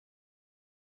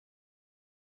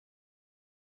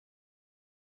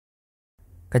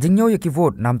Kajingyo yaki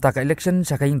vote namta ka election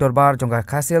syakaing dorbar jongka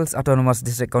Khasils Autonomous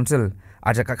District Council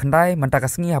aja ka khandai mantaka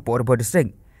sengi hapo Ri Bhoi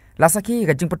district. Lasaki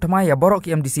kajing pertama ya borok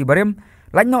ki MDC barem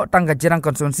lanyo tangga jirang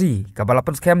konstituensi ka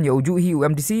balapan scam ya ujuhi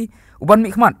UMDC uban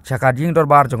mikmat syaka jing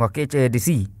dorbar jongka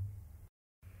KCDC.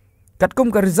 Katkum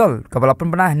ka result ka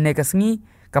balapan benah ne ka sengi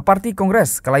ka parti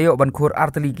Congress kalayo ban khur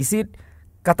arteli kisit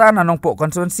kata nanongpo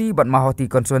konstituensi ban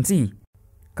mahoti konstituensi.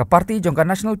 Ka parti jongka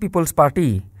National People's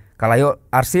Party kalayo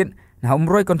arsit nah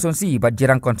umroi konstituensi bat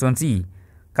jirang konstituensi.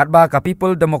 Katba ka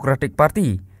People Democratic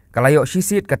Party kalayo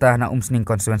sisit kata na umsning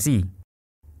konstituensi.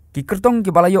 Ki kertong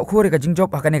ki balayo khuri ka jingjob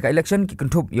hakane ka election ki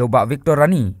kentup yo ba Victor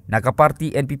Rani na ka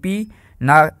parti NPP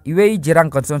na iwei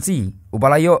jirang konstituensi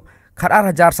ubalayo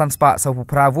khatar hajar sanspa sapu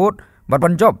pra vote bat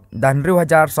banjob dan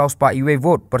 2000 sauspa iwei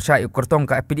vote persya kertong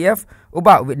ka PDF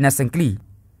uba witness sengkli.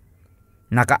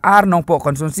 Naka ar nongpo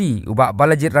konstituensi uba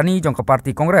balajit Rani jong ke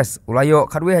parti Kongres ulayo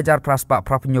kadwe hajar praspa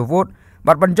prapenyo vote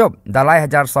bat banjob dalai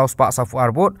hajar sauspa safu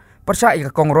ar vote persya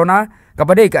ika kongrona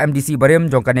kabade ka MDC barem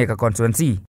jong kane ka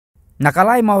konstituensi.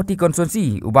 Nakalai mahoti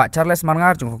konstituensi uba Charles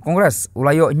Mangar jong ke Kongres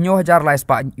ulayo nyo hajar lai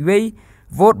spa iwei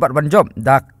vote bat banjob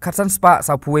da katsan spa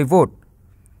safu vote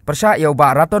persya ia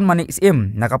uba raton manik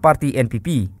sim naka parti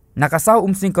NPP. Nakasau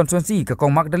umsing konstituensi ke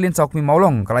Kong Magdalene Saukmi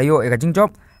Maulong kalayo ika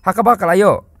jingjob hakaba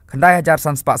kalayo kandai hajar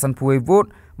sanspa sanpuwe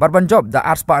vote barban job da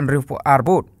arspa anrifu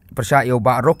arbut persya ia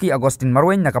uba Rocky Agustin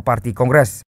Marwen naka parti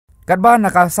Kongres. Katba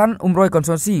nakasan umroi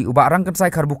konstituensi uba rangkan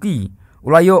sai karbuki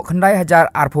ulayo kandai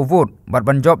hajar arpo vote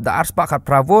barban job da arspa kat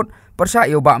pra vote persya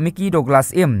ia uba Mickey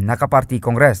Douglas M naka parti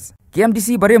Kongres.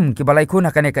 KMDC barim ki balai kun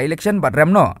hakane ka election bat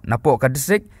remno napo ka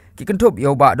district ki kentup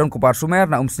ia uba Don Kupar Sumer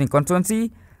na umsning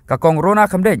konstituensi ka Kong Rona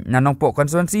Kamdej na nongpo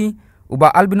konstituensi uba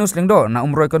Albinus Lengdo na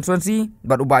umroi konstituensi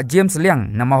bat uba James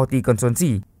Liang na mahoti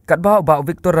konstituensi. Katba uba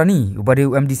Victor Rani uba di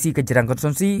UMDC ke jirang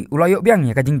konstituensi ulayo biang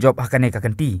ya kajing job hakane ka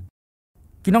kenti.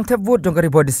 Kinong tap vote jong Ri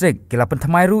Bhoi district kilapan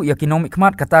tamairu ya kinong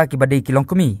mikmat kata kibadai kilong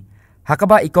kemi.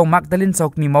 Hakaba ikong Magdalene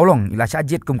Saukmi Maulong ila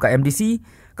syajit kum ka MDC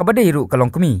kabadai ru kalong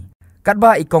kemi.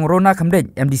 Katba ikong Rona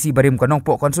Kamdej MDC barim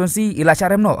konongpo konstituensi ila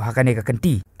syaremno hakane ka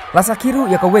kenti. Lasa kiru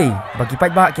ya kawei bagi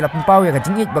paitba kilapan pau ya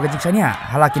kajing ik bagajing syania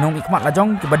hala kinong mikmat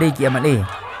lajong kibadai ki MLA.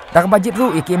 Dak budget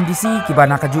ru ya ki MDC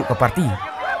kibana kaju ka parti.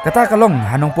 Kata kalong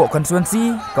hanongpo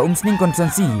konstituensi ka umsning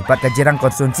konstituensi bat ka jirang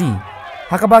konstituensi.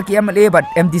 Hakaba ki MLA bat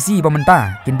MDC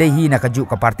bamenta kindai hi na kaju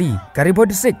ka parti. Ka Ri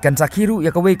Bhoi district kan sakiru ya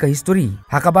kawei ka history.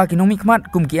 Hakaba kinong mikmat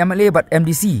kum ki MLA bat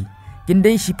MDC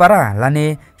kindai shipara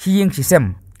lane hiying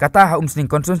sisem. Kata ha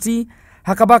umsning konstituensi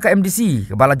hakaba ka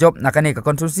MDC kebala job nakane ka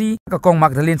konstituensi ka Kong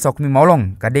Magdalene Saukmi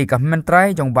Maulong kadai ka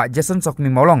mentrai jong ba Jason Saukmi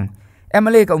Maulong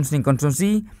MLA ka umsning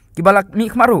konstituensi kibala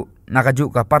mi khmaru nakaju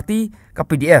ka parti ka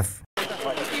PDF.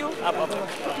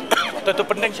 Tentu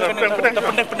penting sih,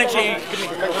 penting sih,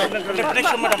 penting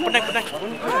semua dah penting.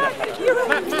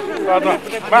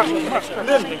 Bang,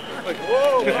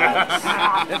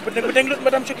 penting lu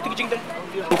madam sih kecing dah.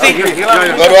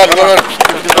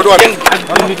 Goduan.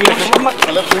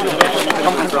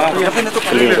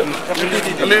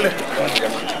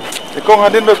 Kong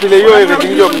hadin ba pilih yo ke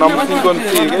jingjok nam singkon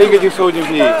si ke ke so jing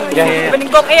pi.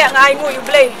 Beningkok ngai ngu yu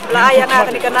blay la aya nga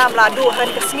kan kanam la du kan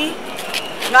kesni.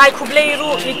 Ngai kublay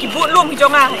ru ikibut lum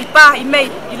hijonga ipa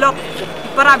imei ilok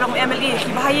para bang MLA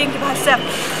ki bahayeng ki bahasep.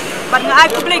 Ban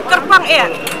ngai kublay kerpang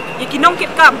ikinong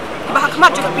kit kam ki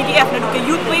bahakmat juga PDF na ke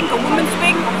youth wing ke women's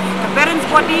wing ke parents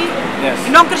body.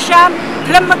 Inong kersyam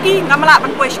klem maki ngamala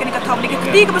ban poish kani kathong ni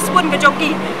keti ke besbun ke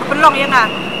joki pelong yang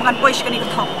ngan poish kani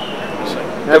kathong.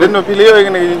 Hadin no pilih yo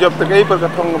ngene job tekai per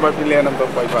kathong ba pilih nam to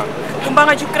pai ba.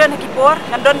 Kumbang ajukran hakipor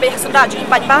ngandon be hasanda ju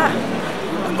pai ba.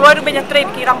 Keluar banyak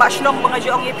trade ki rang ba shnong bang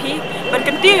ajong EP ban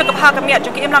kenti yo kapha kamiat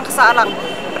jo ki emlang kasa alang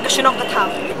per shnong kathang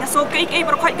ngaso ke ik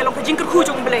berkhoi kalong ka jingker khu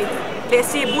jong blai le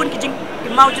si bun ki jing ki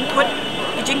mau jin thot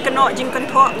ki jing kano jing kan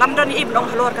tho ngamdon ni ibdong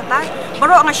halor kata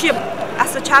baro ngashim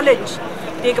as a challenge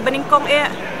de ke beningkong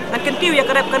nan kenti yo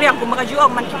karep karyang ku bang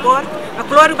ajong man kibor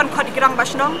keluar ban khot ki rang ba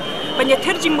shnong banyak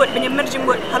ther jing mut banyak mer jing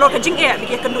mut halor ka jing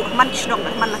bi kendu man ki shnong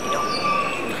man la ki dong.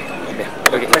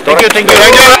 Thank you.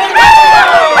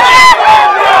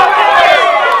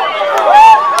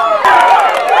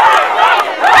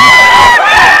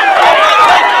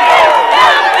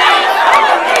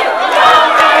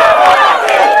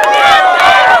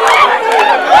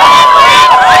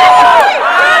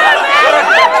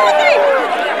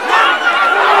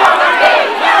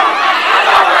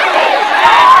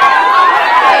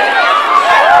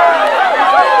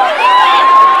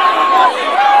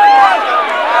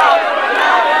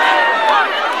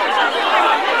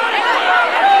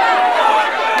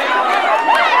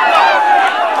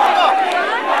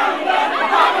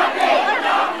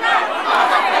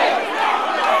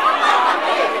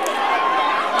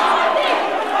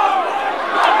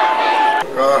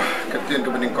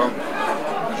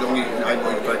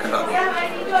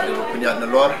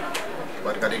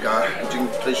 Barka jing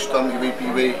Trishtam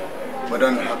IWPW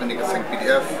badan hakani ka sang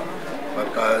PDF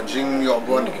barka jing yo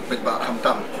bon ki ba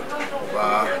khamtam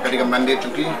ba kadika mandate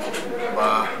chuki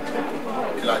ba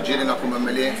ila jiri na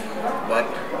kumamele ba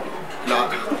la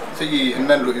si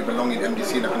hinman lu belong in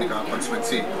MDC na kanika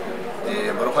constituency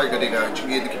barokai kadika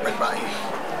jingi ki ba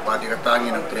ba di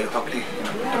katangi ng trail hockey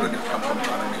tulo ni kampam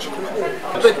para ni school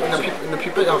na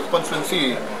people of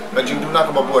constituency ba jing duna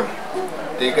ka babon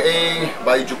te ka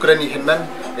ba Ukraine hinman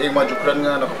ma Ukraine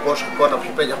nga nakapost ko na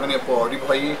people ya kani po Ri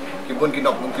Bhoi kibon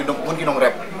kinong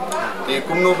rep te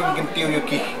kumno gintiu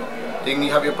yuki te ni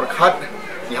habe prakhat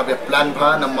ni habe plan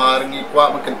ba na mar ngi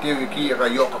kwa makantiu yuki ka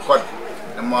yo ka kot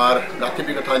na mar lati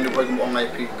bi ka thanju ko mo ngai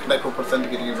pi knai ko percent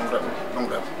gi nong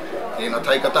rep te na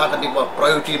thai kata ka di ba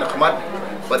priority na khamat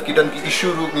but kidan ki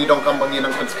issue ru ni dong kampang yang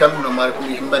scam na mar ku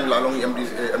himban lalong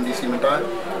MDC menta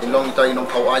ilong ita inong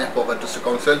kawaya ko ka district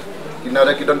council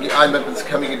kinada kidan ki ai men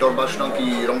scam ki dor basnong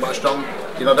ki rong basnong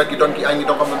kinada kidan ki ai ni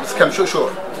dong kampang scam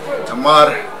sure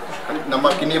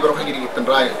namar kini baru ka gidi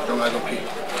penrai dong agong pi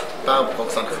ta ko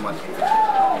san khmat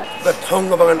bat hong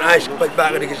bangan ais ba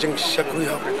ga di jing sakri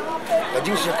hok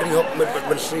jing sakri hok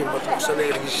men sri mat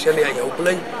sane gi sane ai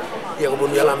uplay ya ko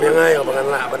bun yalam yang ai bangan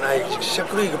la ban ai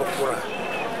sakri ga pura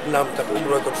nam tak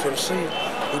umro konferensi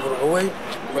ibu away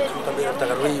macam kami tak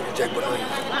rui bijak bonoi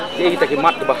dia kita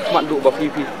kimat ba mat du ba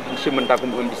pipi simenta kum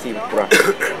MDC pura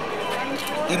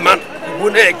iman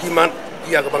ibune kiman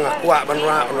ia ka banga kwa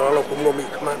banra lo kum no mi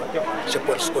kama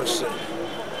support sponsor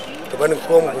to ban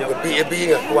kom ko bi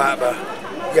nga kwa ba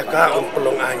ya ka on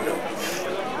pelong anyo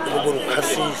ibun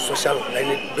khasi social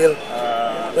line bill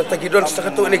nanti kidon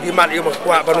sakatu ni kimat iyo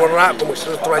kwa banra ko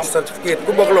mag certificate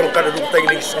ko baglong ka du tay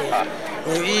ni sing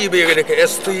ni be ga ke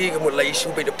ST ko la issue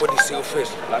be the police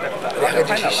office ya ka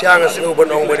di siang sa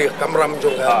ubon ong bari kamram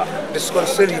jonga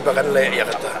diskonseli bakan le ya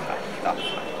kata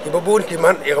ibabun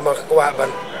kiman ya ka makwa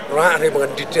ban ra re mga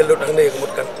detail lo nang ne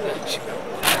kumutkan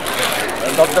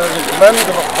Dr. Glenn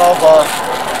ke bakaba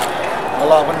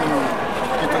alaban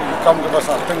kita kam ke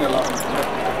basar tengela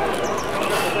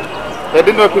jadi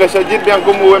no pila sajid yang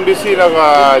kumu MDC la ga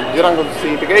jirang ko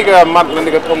si tigai ga mat lan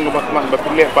diga thong ba ba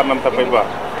pilih panam tapai ba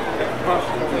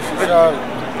sisa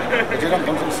jirang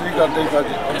konstitusi ga dei ga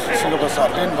konstitusi ga basar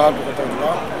ten ba ko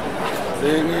tengela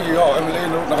dengi yo MLA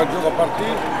no nagajo ka parti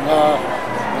na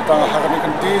tang hakani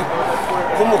kanti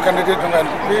kumu candidate ng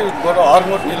NPP goro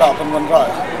armut nila panwanra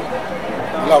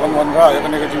ya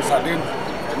kani ka jing sadin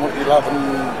mo ilaban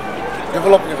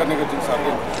develop ya kani ka jing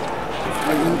sadin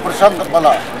yung persang kat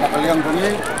bala nakaliang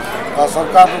bunyi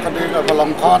sarkar ko kadi ka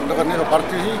balam khan kani ka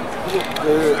parti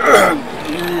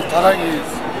ni tarai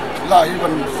lahi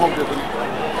ban sok de kani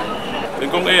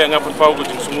Lingkong ngapun pau ko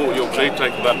jing sumu yo play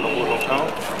track dan no long tau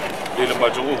di lemba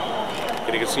jungu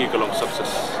kini ka singi kalong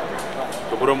success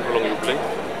keburom kalong yo play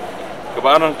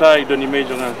kebarang tai doni me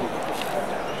jonga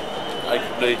ai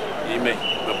play ime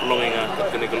la pelong nga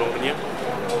kini kalong kanya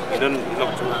dan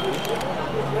ilok junga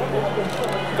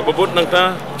kebobot nang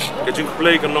ta kejung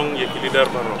play kalong ye leader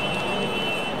maro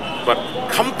but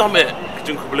kam tame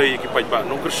kejung play ki pai ba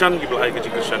no krishan ki blai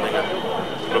kejung krishan nga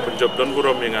la penjob don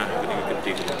burom nga kini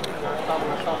kenti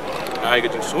ai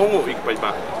kejung songo ik pai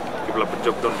ba ki bla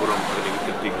penjob don burom kini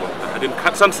kenti ko adin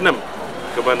khatsan senam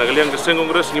keban nagaliang keseng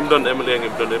Congress ngimdon MLA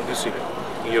ngimdon MDC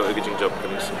iyo kejung job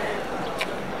kini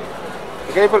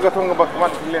tigai per kathong ba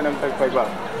mat pilih nam tapai ba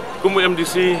kumu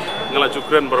MDC ngalaju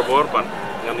keren barabor pan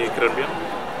ngani keren biang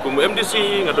kumu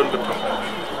MDC ngadon betok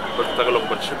bertagalong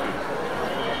bersyukur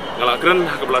ngalak keren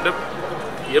kebeladep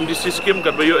MDC skim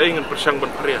kat bayo ngan persang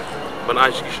ban paria ban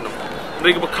aish kishno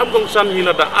reg bakam gongsan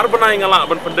hila da arbanai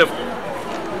ngalak ban pendem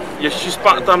ya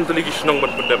sispa tam teli kishno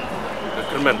ban pendem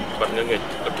kermen ban ngenge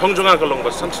thong jonga kalong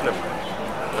ba sansnem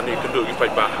ngani kendu gi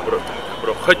pai ba bro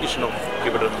khaj kishno ki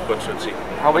badar constituency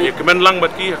ye kemen lang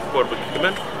bat ki hakpor bat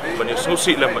kemen ban ye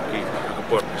sosi lam bat ki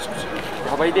hakpor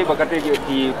habai de bagate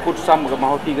di put sam ga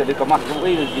mahoti ga de kamat ko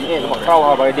ei gi ma kraw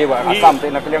habai de ba asam te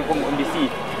na kaliang kum MDC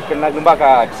kena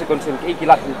lembaga sekonsel ke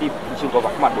kilat di isu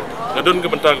babak mat do ngadon ke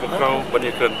bentar ke kraw ban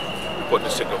ye kren pot de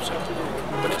sekonsel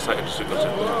ban sai de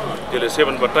sekonsel tele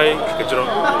 7 batai ke jero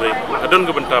ngadon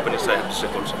ke bentar ban sai de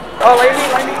sekonsel oh ini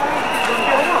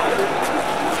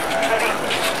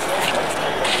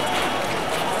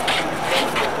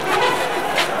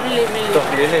Tuh,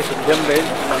 ini sejam deh.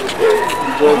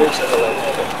 Jodoh sekolah.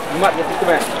 Mat ya itu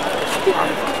mah.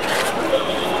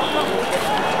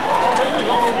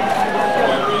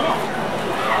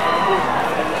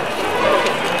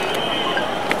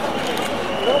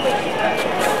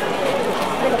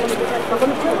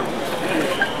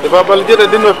 sebab balje ada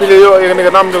din pilih yo yang ni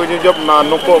nam jo job na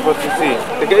noko posisi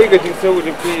tekai ke jing seu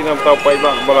di pi nam tau pai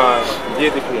ba bala je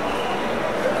di pi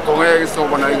ko ngai so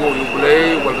banai ngo yu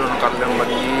play wal ron kan lang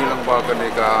mani lang ba ka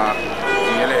ne ka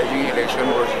ji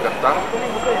election ro sikata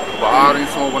ba ri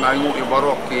so banai ngo yu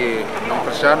barok ki nam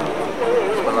persen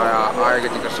bala ai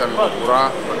ke jing persen pura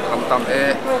kam tam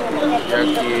ya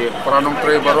ki pranong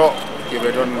tre barok ki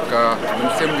bedon ka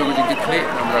musim jo jing kitli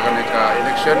nam la ka ne ka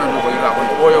election anu ba ila kon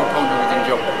poyo thong jo jing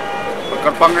job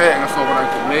kerpang ngaso banai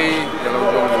ku nei dalam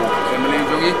jong family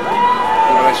jongi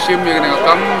bala sim ye ne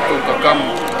kam tu ka kam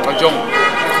ka jong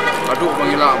adu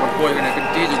bangila berpoy kena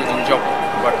kenti juga jing job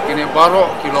bat kini baro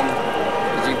kilong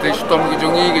jing testom ki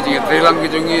jongi ki jing trelang ki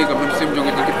jongi ka musim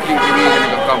jongi jing kitli jongi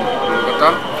kena kam kata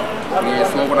ni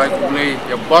semua banai ku nei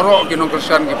ya baro kinong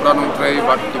kersan ki pranong trei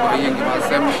bat tu baying ki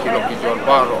masem kilong ki jor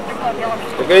baro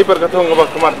tekai perkatong ke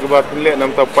kemat ke bat pilih nam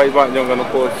tau pai ba jong kan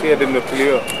ko sia den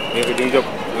pilih ni ke jing job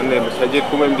ane sajid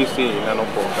kum MDC na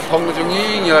nopo hong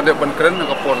jongi nyala de ban keren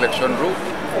ka por election ru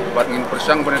bat ngin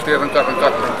persang penetri rangkat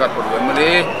perbuan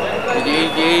mene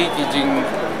ji jing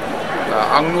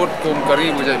angnut kum kari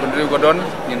bujai bendri godon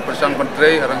ngin persang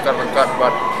penetri rangkat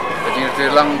bat jing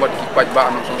telang bat kipat ba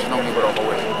anong sonong ni berapa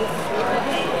we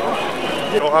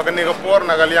roha kani ka por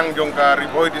nagaliang jong ka Ri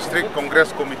Bhoi district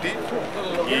Congress committee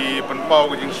i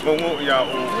penpau jing semungu ya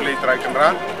u play try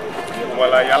kenra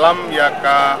wala yalam ya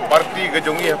ka parti ke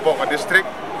jongi po ka district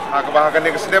ha ka bahagan ni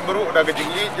ka sedep baru da ke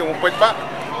jingi jong upet ba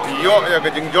iyo ya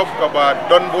ke jing job ka ba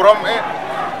don burom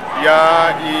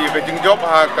ya i ke jing job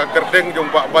ha ka kerdeng jong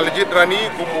ba baljit rani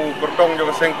kumu bertong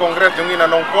jong seng kongres jongi na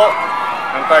nongko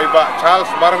nang tai ba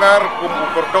Charles Barngar kumu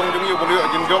bertong jongi boleh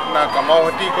jing job na ka mau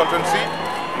hati konsensi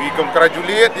wi kom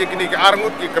krajuliet ye kini ke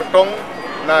arngut ki kertong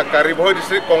na ka Ri Bhoi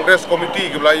district congress committee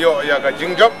ke blayo ya ka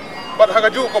jing job pat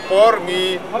hagaju ko por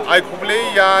mi ai kuble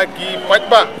ya ki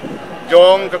patba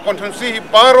jong ke konsensi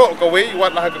paro ka wei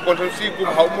wat lah ke konsensi kum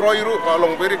haum roiru ka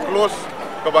long very close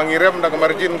ke bangirem na ke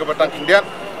margin ke batang indian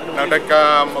na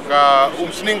ka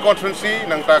sning konsensi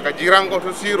nang ta ka jirang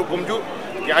konsensi rukum ju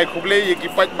ki ai kuble ye ki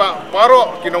patba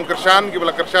paro ki nong kersan ki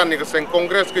bala kersan ni ke seng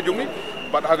kongres ke jumi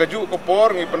bat hagaju ko por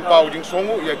ngi penpau jing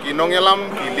songu ya ki nong elam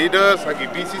ki leaders hagi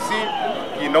BCC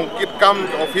ki nong kit kam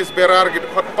office bearer ki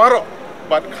khot paro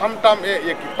bat khamtam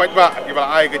ye ki pajba ki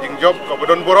bala ai ke jing job ko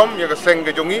bodon borom ya ke seng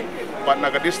ke jongi bat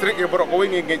naga district ye borok ko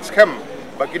wingi ngi scam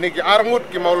bakini ki arngut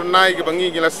ki maul nai ki bangi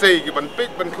gila sei ki ban pej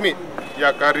ban khmi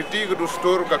ya ka riti ke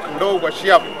dustur ka kendo ba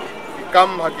siap ki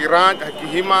kam haki raj haki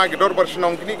hima ki dor bar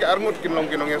snong kini ki arngut ki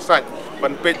nong ya sai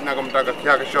ban pej na kam ta ka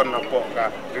kya ka shon na po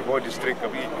ka Ri Bhoi district ka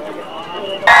bi